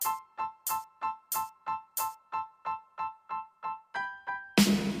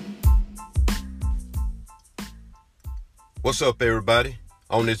What's up, everybody,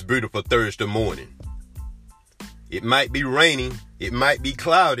 on this beautiful Thursday morning? It might be raining, it might be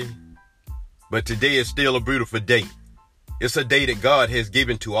cloudy, but today is still a beautiful day. It's a day that God has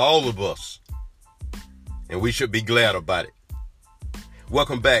given to all of us, and we should be glad about it.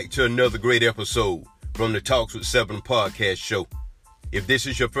 Welcome back to another great episode from the Talks with Seven podcast show. If this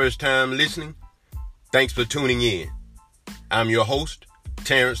is your first time listening, thanks for tuning in. I'm your host,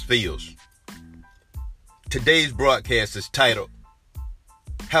 Terrence Fields. Today's broadcast is titled,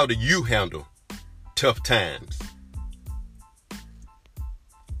 How Do You Handle Tough Times?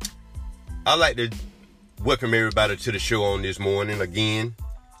 I'd like to welcome everybody to the show on this morning again.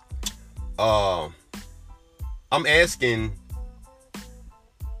 I'm asking,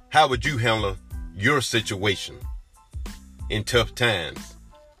 how would you handle your situation in tough times?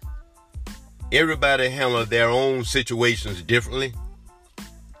 Everybody handle their own situations differently.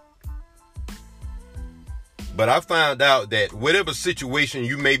 But I found out that whatever situation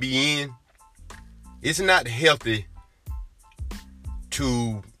you may be in, it's not healthy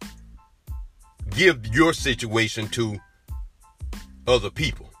to give your situation to other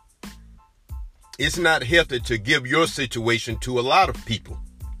people. It's not healthy to give your situation to a lot of people.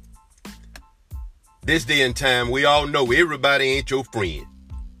 This day and time, we all know everybody ain't your friend.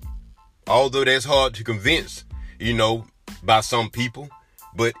 Although that's hard to convince, by some people,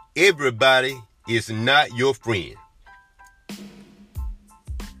 but everybody is not your friend.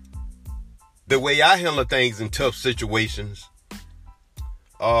 The way I handle things in tough situations,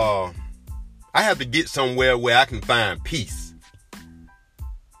 I have to get somewhere where I can find peace.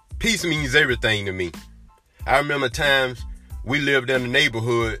 Peace means everything to me. I remember times we lived in a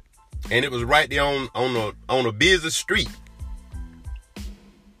neighborhood and it was right there on a busy street.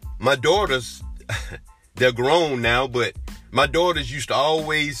 My daughters, they're grown now, but my daughters used to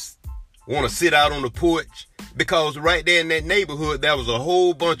always want to sit out on the porch because right there in that neighborhood, there was a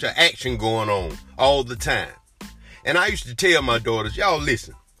whole bunch of action going on all the time. And I used to tell my daughters, y'all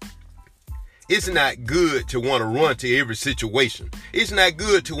listen, it's not good to want to run to every situation. It's not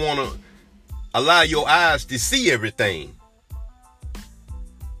good to want to allow your eyes to see everything.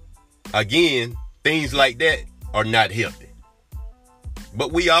 Again, things like that are not healthy.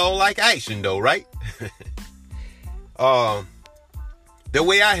 But we all like action though, right? The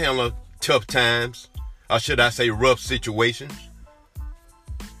way I handle tough times, or should I say rough situations,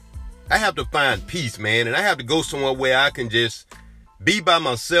 I have to find peace, man. And I have to go somewhere where I can just be by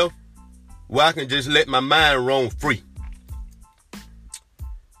myself, where I can just let my mind roam free.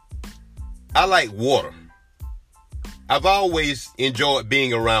 I like water. I've always enjoyed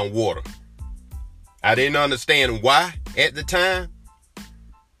being around water. I didn't understand why at the time,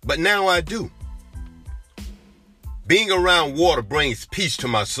 but now I do. Being around water brings peace to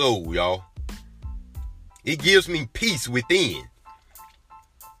my soul, y'all. It gives me peace within.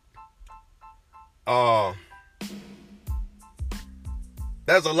 There's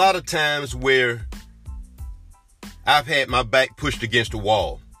a lot of times where I've had my back pushed against the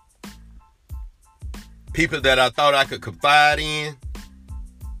wall. People that I thought I could confide in,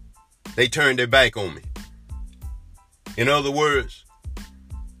 they turned their back on me. In other words,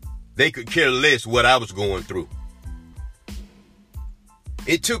 they could care less what I was going through.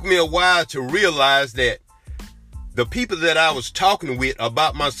 It took me a while to realize that the people that I was talking with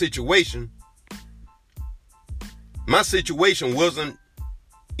about my situation wasn't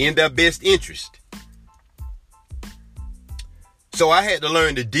in their best interest. So I had to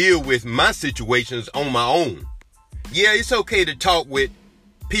learn to deal with my situations on my own. Yeah, it's okay to talk with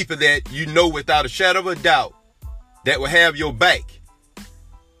people that you know without a shadow of a doubt that will have your back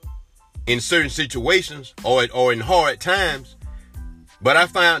in certain situations or in hard times. But I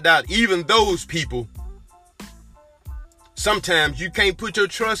found out even those people, sometimes you can't put your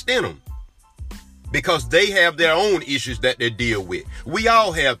trust in them because they have their own issues that they deal with. We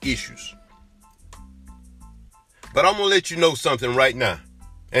all have issues. But I'm going to let you know something right now.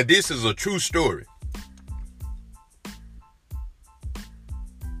 And this is a true story.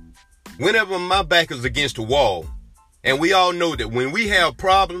 Whenever my back is against the wall, and we all know that when we have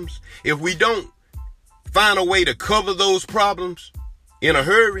problems, if we don't find a way to cover those problems in a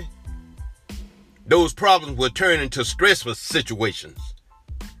hurry, those problems will turn into stressful situations.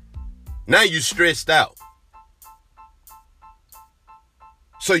 Now you're stressed out.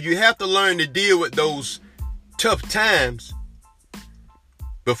 So you have to learn to deal with those tough times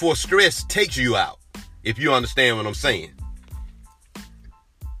before stress takes you out, if you understand what I'm saying.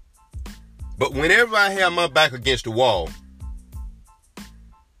 But whenever I have my back against the wall,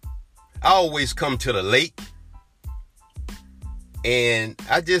 I always come to the lake and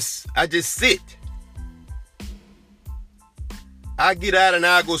I just sit. I get out and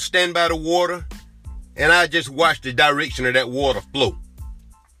I go stand by the water and I just watch the direction of that water flow.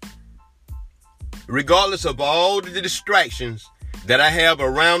 Regardless of all the distractions that I have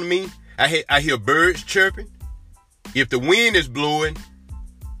around me, I hear birds chirping. If the wind is blowing,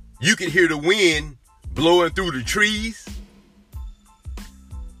 you can hear the wind blowing through the trees.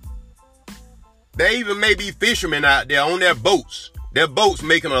 There even may be fishermen out there on their boats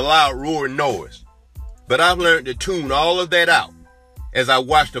making a loud roaring noise. But I've learned to tune all of that out as I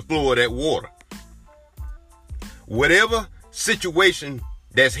watch the flow of that water. Whatever situation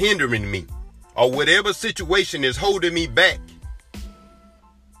that's hindering me, or whatever situation is holding me back,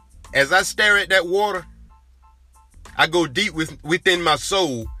 as I stare at that water, I go deep within my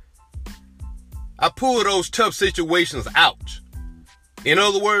soul. I pull those tough situations out. In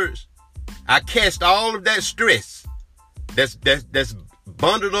other words, I cast all of that stress that's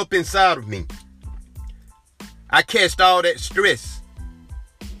bundled up inside of me. I cast all that stress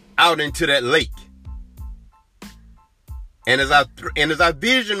out into that lake. And as I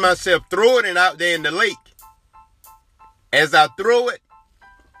vision myself throwing it out there in the lake, as I throw it,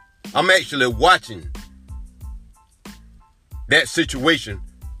 I'm actually watching that situation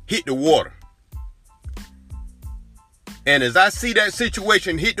hit the water. And as I see that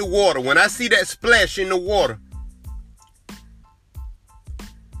situation hit the water, when I see that splash in the water,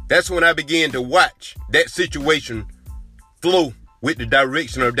 that's when I begin to watch that situation flow with the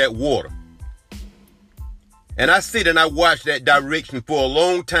direction of that water. And I sit and I watch that direction for a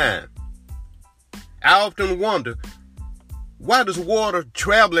long time. I often wonder, why does water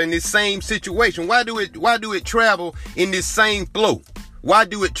travel in this same situation? Why do it travel in this same flow? Why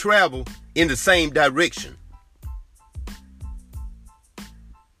do it travel in the same direction?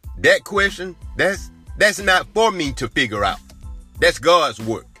 That question, that's not for me to figure out. That's God's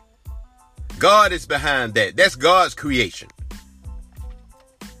work. God is behind that. That's God's creation.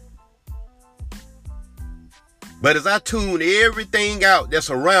 But as I tune everything out that's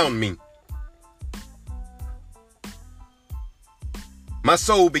around me, my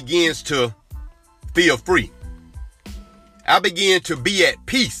soul begins to feel free. I begin to be at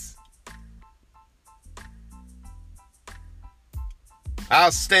peace.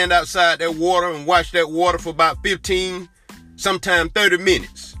 I'll stand outside that water and watch that water for about 15, sometimes 30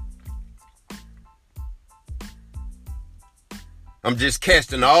 minutes. I'm just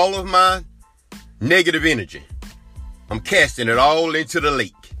casting all of my negative energy. I'm casting it all into the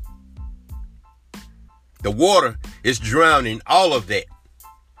lake. The water is drowning all of that.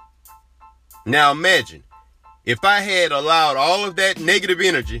 Now imagine if I had allowed all of that negative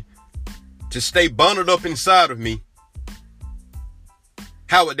energy to stay bundled up inside of me,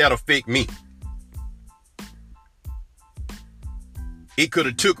 how would that affect me? It could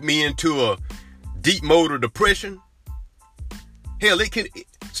have took me into a deep mode of depression. Hell,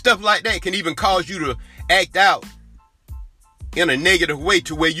 stuff like that can even cause you to act out in a negative way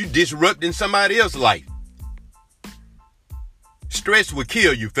to where you disrupting somebody else's life. Stress will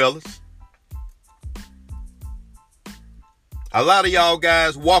kill you, fellas. A lot of y'all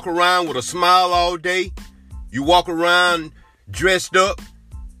guys walk around with a smile all day. You walk around dressed up,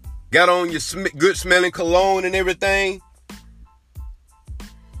 got on your good smelling cologne and everything.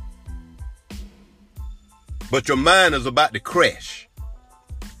 But your mind is about to crash.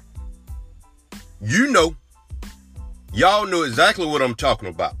 Y'all know exactly what I'm talking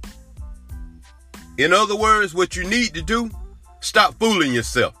about. In other words, what you need to do, stop fooling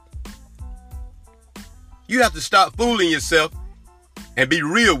yourself. You have to stop fooling yourself and be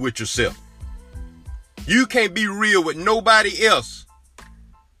real with yourself. You can't be real with nobody else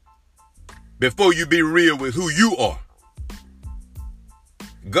before you be real with who you are.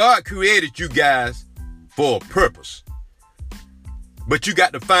 God created you guys for a purpose, but you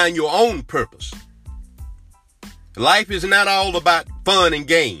got to find your own purpose. Life is not all about fun and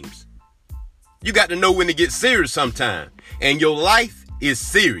games. You got to know when to get serious sometime. And your life is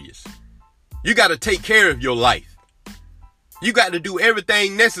serious. You got to take care of your life. You got to do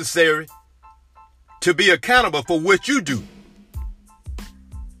everything necessary to be accountable for what you do.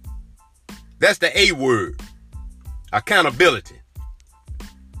 That's the A word. Accountability.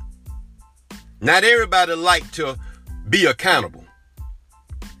 Not everybody like to be accountable.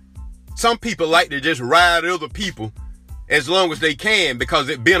 Some people like to just ride other people as long as they can because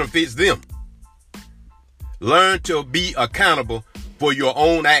it benefits them. Learn to be accountable for your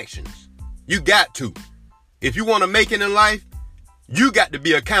own actions. You got to. If you want to make it in life, you got to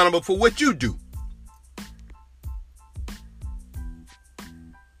be accountable for what you do.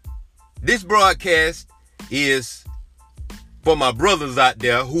 This broadcast is for my brothers out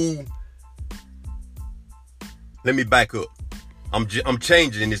there who, let me back up. I'm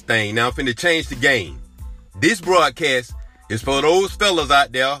changing this thing. Now I'm finna change the game. This broadcast is for those fellas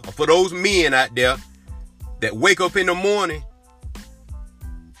out there, or for those men out there that wake up in the morning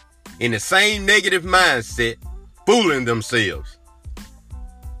in the same negative mindset, fooling themselves.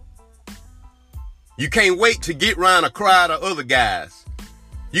 You can't wait to get around a crowd of other guys.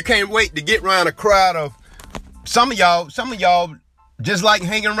 You can't wait to get around a crowd of some of y'all just like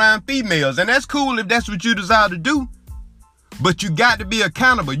hanging around females, and that's cool if that's what you desire to do. But you got to be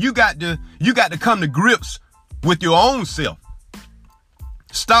accountable. You got to come to grips with your own self.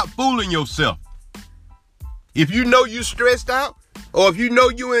 Stop fooling yourself. If you know you're stressed out, or if you know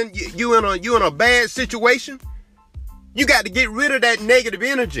you in a bad situation, you got to get rid of that negative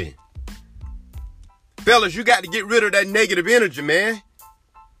energy. Fellas, you got to get rid of that negative energy, man.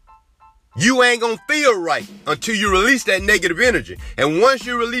 You ain't gonna feel right until you release that negative energy. And once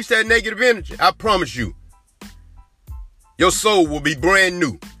you release that negative energy, I promise you, your soul will be brand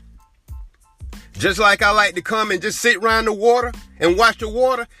new. Just like I like to come and just sit around the water and watch the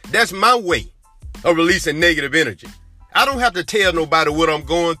water, that's my way of releasing negative energy. I don't have to tell nobody what I'm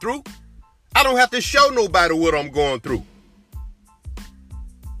going through. I don't have to show nobody what I'm going through.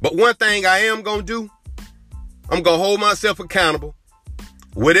 But one thing I am gonna do, I'm gonna hold myself accountable.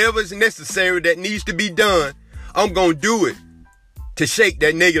 Whatever is necessary that needs to be done, I'm gonna do it to shake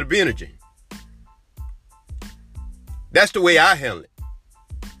that negative energy. That's the way I handle it.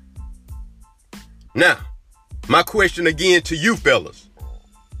 Now, my question again to you fellas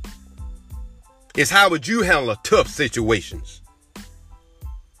is, how would you handle tough situations?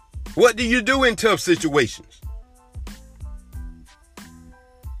 What do you do in tough situations?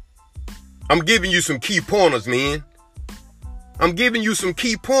 I'm giving you some key pointers, man. I'm giving you some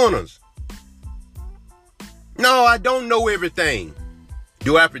key pointers. No, I don't know everything.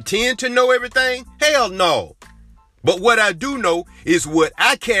 Do I pretend to know everything? Hell no. But what I do know is what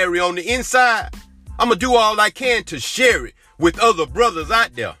I carry on the inside. I'm going to do all I can to share it with other brothers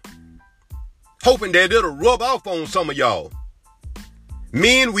out there, hoping that it'll rub off on some of y'all.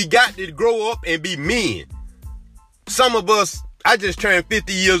 Men, we got to grow up and be men. Some of us, I just turned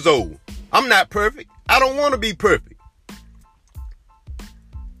 50 years old. I'm not perfect. I don't want to be perfect.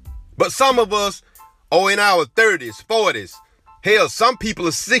 But some of us are in our 30s, 40s. Hell, some people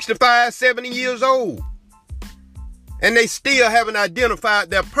are 65, 70 years old. And they still haven't identified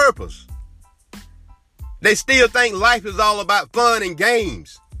their purpose. They still think life is all about fun and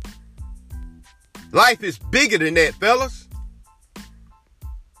games. Life is bigger than that, fellas.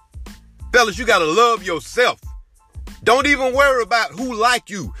 Fellas, you gotta love yourself. Don't even worry about who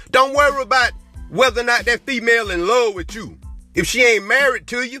like you. Don't worry about whether or not that female in love with you. If she ain't married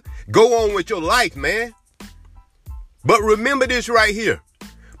to you, go on with your life, man. But remember this right here.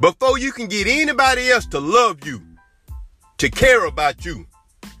 Before you can get anybody else to love you, to care about you,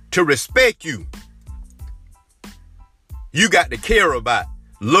 to respect you, you got to care about,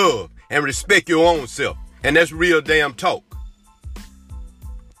 love, and respect your own self. And that's real damn talk.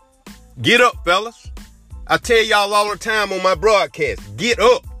 Get up, fellas. I tell y'all all the time on my broadcast, get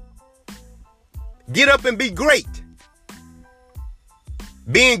up. Get up and be great.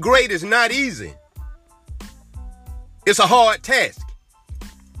 Being great is not easy. It's a hard task.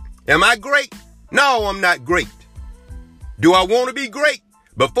 Am I great? No, I'm not great. Do I want to be great?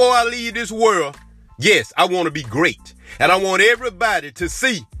 Before I leave this world, yes, I want to be great. And I want everybody to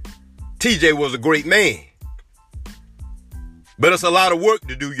see TJ was a great man. But it's a lot of work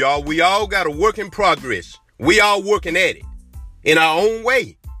to do, y'all. We all got a work in progress. We all working at it in our own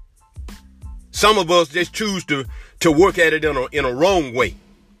way. Some of us just choose to work at it in a wrong way.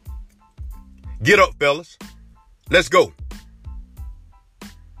 Get up, fellas. Let's go.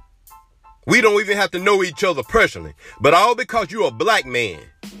 We don't even have to know each other personally, but all because you're a black man.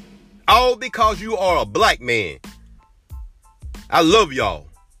 All because you are a black man. I love y'all.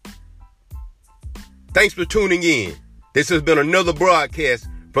 Thanks for tuning in. This has been another broadcast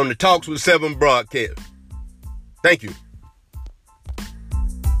from the Talks with Seven broadcast. Thank you.